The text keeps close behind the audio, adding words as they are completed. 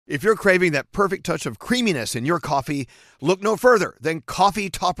If you're craving that perfect touch of creaminess in your coffee, look no further than Coffee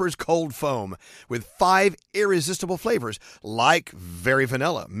Topper's Cold Foam with 5 irresistible flavors like very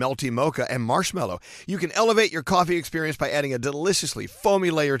vanilla, melty mocha, and marshmallow. You can elevate your coffee experience by adding a deliciously foamy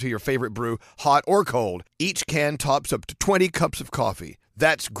layer to your favorite brew, hot or cold. Each can tops up to 20 cups of coffee.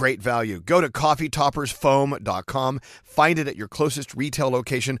 That's great value. Go to coffeetoppersfoam.com, find it at your closest retail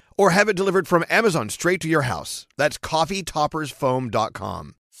location, or have it delivered from Amazon straight to your house. That's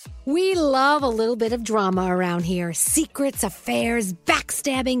coffeetoppersfoam.com. We love a little bit of drama around here. Secrets, affairs,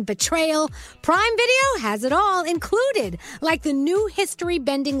 backstabbing, betrayal. Prime Video has it all included, like the new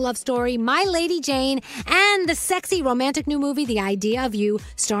history-bending love story, My Lady Jane, and the sexy romantic new movie, The Idea of You,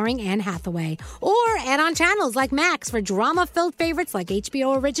 starring Anne Hathaway. Or add-on channels like Max for drama-filled favorites like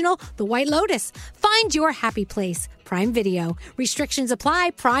HBO original, The White Lotus. Find your happy place. Prime Video. Restrictions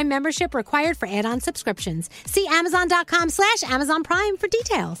apply. Prime membership required for add-on subscriptions. See Amazon.com/Amazon Prime for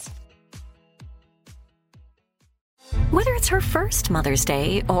details. Whether it's her first Mother's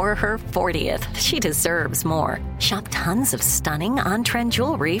Day or her 40th, she deserves more. Shop tons of stunning on-trend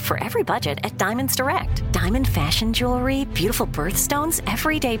jewelry for every budget at Diamonds Direct. Diamond fashion jewelry, beautiful birthstones,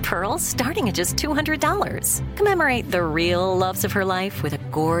 everyday pearls starting at just $200. Commemorate the real loves of her life with a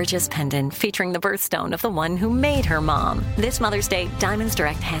gorgeous pendant featuring the birthstone of the one who made her mom. This Mother's Day, Diamonds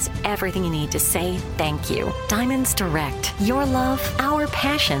Direct has everything you need to say thank you. Diamonds Direct. Your love, our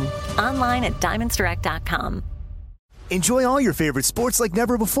passion. Online at diamondsdirect.com. Enjoy all your favorite sports like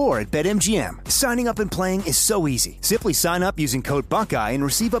never before at BetMGM. Signing up and playing is so easy. Simply sign up using code Buckeye and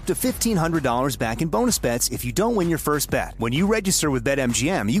receive up to $1,500 back in bonus bets if you don't win your first bet. When you register with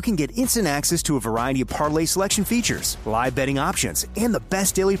BetMGM, you can get instant access to a variety of parlay selection features, live betting options, and the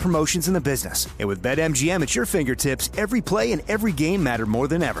best daily promotions in the business. And with BetMGM at your fingertips, every play and every game matter more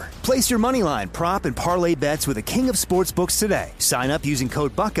than ever. Place your moneyline, prop, and parlay bets with the king of sportsbooks today. Sign up using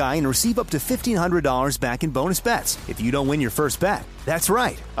code Buckeye and receive up to $1,500 back in bonus bets if you don't win your first bet. That's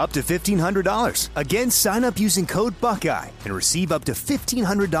right, up to $1,500. Again, sign up using code Buckeye and receive up to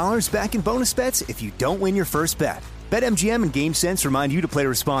 $1,500 back in bonus bets if you don't win your first bet. BetMGM and GameSense remind you to play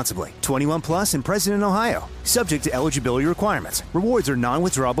responsibly. 21 plus and present in Ohio. Subject to eligibility requirements. Rewards are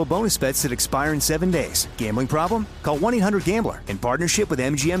non-withdrawable bonus bets that expire in 7 days. Gambling problem? Call 1-800-GAMBLER in partnership with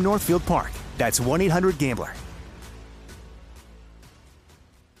MGM Northfield Park. That's 1-800-GAMBLER.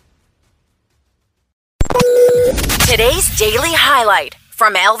 Today's daily highlight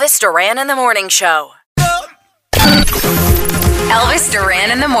from Elvis Duran in the Morning Show. Elvis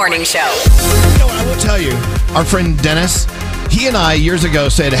Duran in the Morning Show. You know what, I will tell you, our friend Dennis, he and I years ago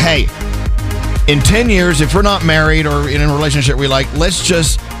said, hey, in 10 years, if we're not married or in a relationship we like, let's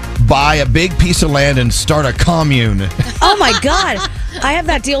just buy a big piece of land and start a commune. Oh my God. I have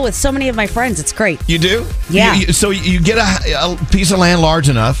that deal with so many of my friends. It's great. You do? Yeah. So you get a piece of land large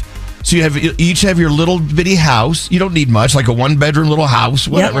enough. So you each have your little bitty house. You don't need much, like a 1-bedroom little house,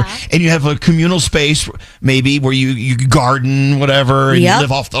 whatever. Yeah. And you have a communal space, maybe, where you garden, whatever, and you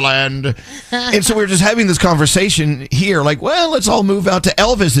live off the land. And so we were just having this conversation here, like, well, let's all move out to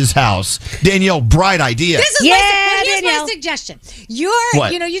Elvis's house. Danielle, bright idea. Here's my suggestion. You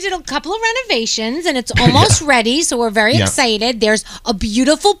did a couple of renovations, and it's almost ready, so we're very excited. There's a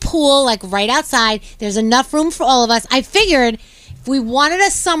beautiful pool, like, right outside. There's enough room for all of us. I figured, if we wanted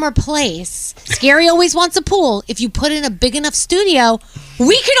a summer place, Scary always wants a pool. If you put in a big enough studio,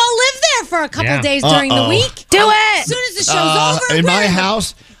 we could all live there for a couple days during the week. Do it! As soon as the show's over. In my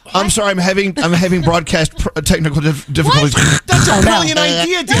house, I'm sorry, I'm having broadcast technical difficulties. That's a brilliant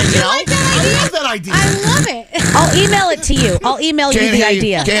idea, Danielle. I love that idea. I love it. I'll email it to you. I'll email you the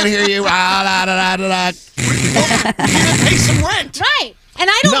idea. Can't hear you. You pay some rent. Right. And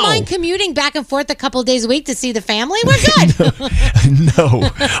I don't mind commuting back and forth a couple days a week to see the family. We're good.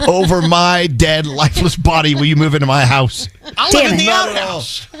 No. Over my dead, lifeless body will you move into my house. I'll live in the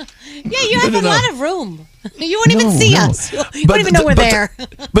outhouse. Yeah, you have a lot of room. You won't even see us. You won't even know we're there.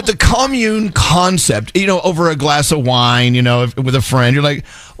 But the commune concept, over a glass of wine, with a friend, you're like,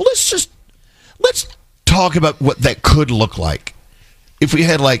 well, let's talk about what that could look like. If we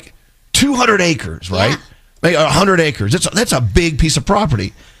had like 200 acres, right? Yeah. 100 acres. That's a big piece of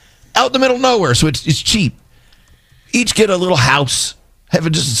property out in the middle of nowhere, so it's cheap. Each get a little house, have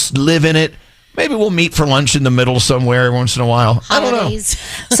it just live in it. Maybe we'll meet for lunch in the middle somewhere once in a while. Holidays.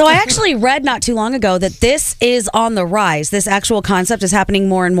 I don't know. So I actually read not too long ago that this is on the rise. This actual concept is happening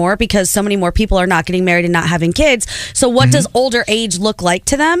more and more because so many more people are not getting married and not having kids. So what does older age look like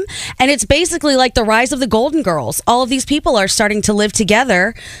to them? And it's basically like the rise of the Golden Girls. All of these people are starting to live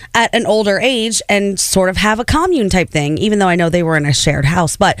together at an older age and sort of have a commune type thing, even though I know they were in a shared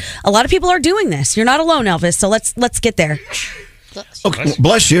house. But a lot of people are doing this. You're not alone, Elvis, so let's get there. Okay,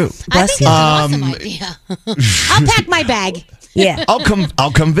 bless you. I think it's an awesome idea. I'll pack my bag. Yeah.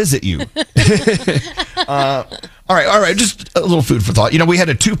 I'll come visit you. All right. Just a little food for thought. We had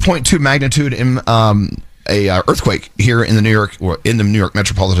a 2.2 magnitude in a earthquake here in the New York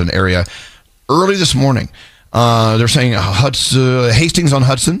metropolitan area early this morning. They're saying Hastings on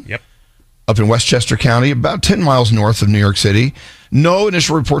Hudson. Yep. Up in Westchester County, about 10 miles north of New York City. No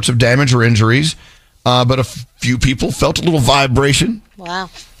initial reports of damage or injuries, but a few people felt a little vibration. Wow.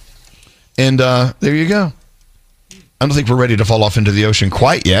 And there you go. I don't think we're ready to fall off into the ocean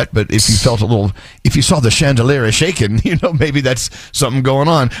quite yet, but if you saw the chandelier shaking, maybe that's something going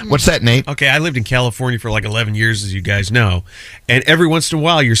on. What's that, Nate? Okay, I lived in California for like 11 years, as you guys know. And every once in a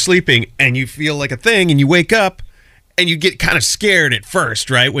while, you're sleeping and you feel like a thing and you wake up and you get kind of scared at first,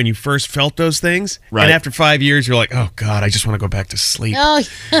 right? When you first felt those things. Right. And after 5 years, you're like, oh, God, I just want to go back to sleep. Oh,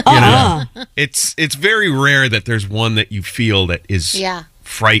 It's very rare that there's one that you feel that is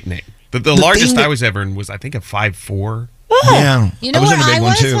frightening. The largest I was ever in was, I think, a 5.4. Oh. Yeah. You know where I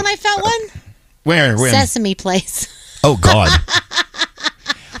was when I felt one? Where? Sesame Place. Oh, God.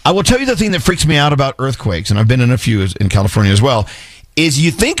 I will tell you the thing that freaks me out about earthquakes, and I've been in a few in California as well, is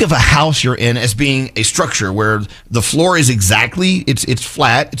you think of a house you're in as being a structure where the floor is exactly, it's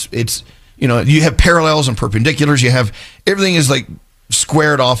flat, it's you have parallels and perpendiculars, you have, everything is like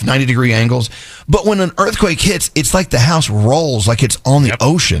squared off 90-degree angles. But when an earthquake hits, it's like the house rolls like it's on the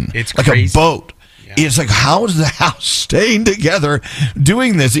ocean. It's like crazy. A boat. Yeah. It's like, how is the house staying together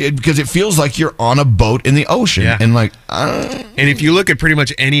doing this? Because it feels like you're on a boat in the ocean. Yeah. And and if you look at pretty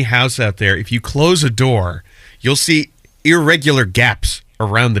much any house out there, if you close a door, you'll see irregular gaps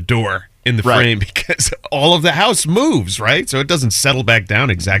around the door in the frame because all of the house moves, right? So it doesn't settle back down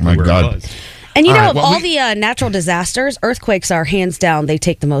exactly where it was. And of all the natural disasters, earthquakes are hands down, they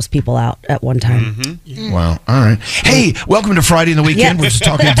take the most people out at one time. Mm-hmm. Wow. All right. Hey, welcome to Friday in the Weekend. We're just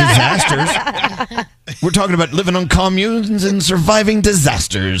talking disasters. We're talking about living on communes and surviving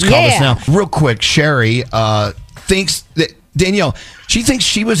disasters. Call us now. Real quick, Sherry thinks that Danielle, she thinks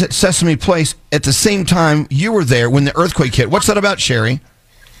she was at Sesame Place at the same time you were there when the earthquake hit. What's that about, Sherry?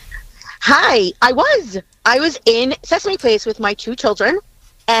 Hi, I was in Sesame Place with my two children,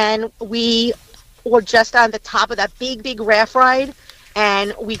 and we were just on the top of that big raft ride,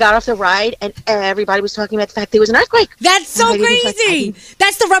 and we got off the ride, and everybody was talking about the fact there was an earthquake. That's so crazy.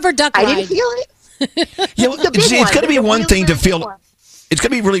 That's the rubber duck ride. I didn't feel it. Yeah, well, it's going to be one thing to feel. It's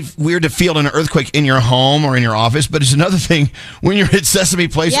going to be really weird to feel an earthquake in your home or in your office, but it's another thing when you're at Sesame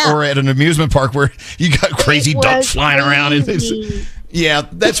Place or at an amusement park where you got crazy ducks flying around. Yeah,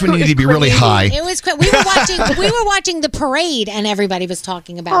 that's when you need to be really high. It was crazy. We were watching the parade, and everybody was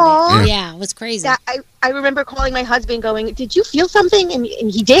talking about it. Yeah, it was crazy. Yeah, I remember calling my husband, going, "Did you feel something?" And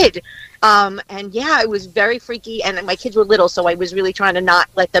he did. And it was very freaky. And my kids were little, so I was really trying to not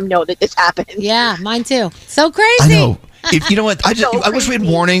let them know that this happened. Yeah, mine too. So crazy. I know. You know what? I wish we had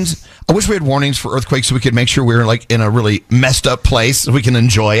warnings. I wish we had warnings for earthquakes so we could make sure we're like in a really messed up place so we can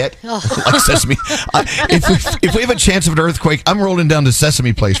enjoy it. Like Sesame. If we have a chance of an earthquake, I'm rolling down to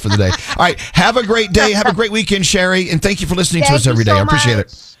Sesame Place for the day. All right. Have a great day. Have a great weekend, Sherry. And thank you for listening to us every day. I appreciate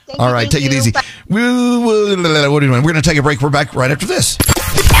it. All right. Take it easy. What are you doing? We're going to take a break. We're back right after this.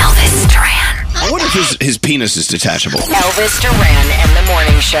 Elvis Duran. I wonder if his penis is detachable. Elvis Duran and the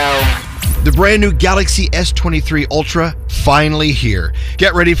Morning Show. The brand new Galaxy S23 Ultra finally here.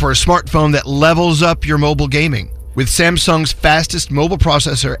 Get ready for a smartphone that levels up your mobile gaming. With Samsung's fastest mobile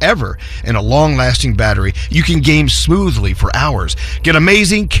processor ever and a long-lasting battery, you can game smoothly for hours. Get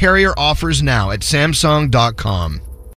amazing carrier offers now at Samsung.com.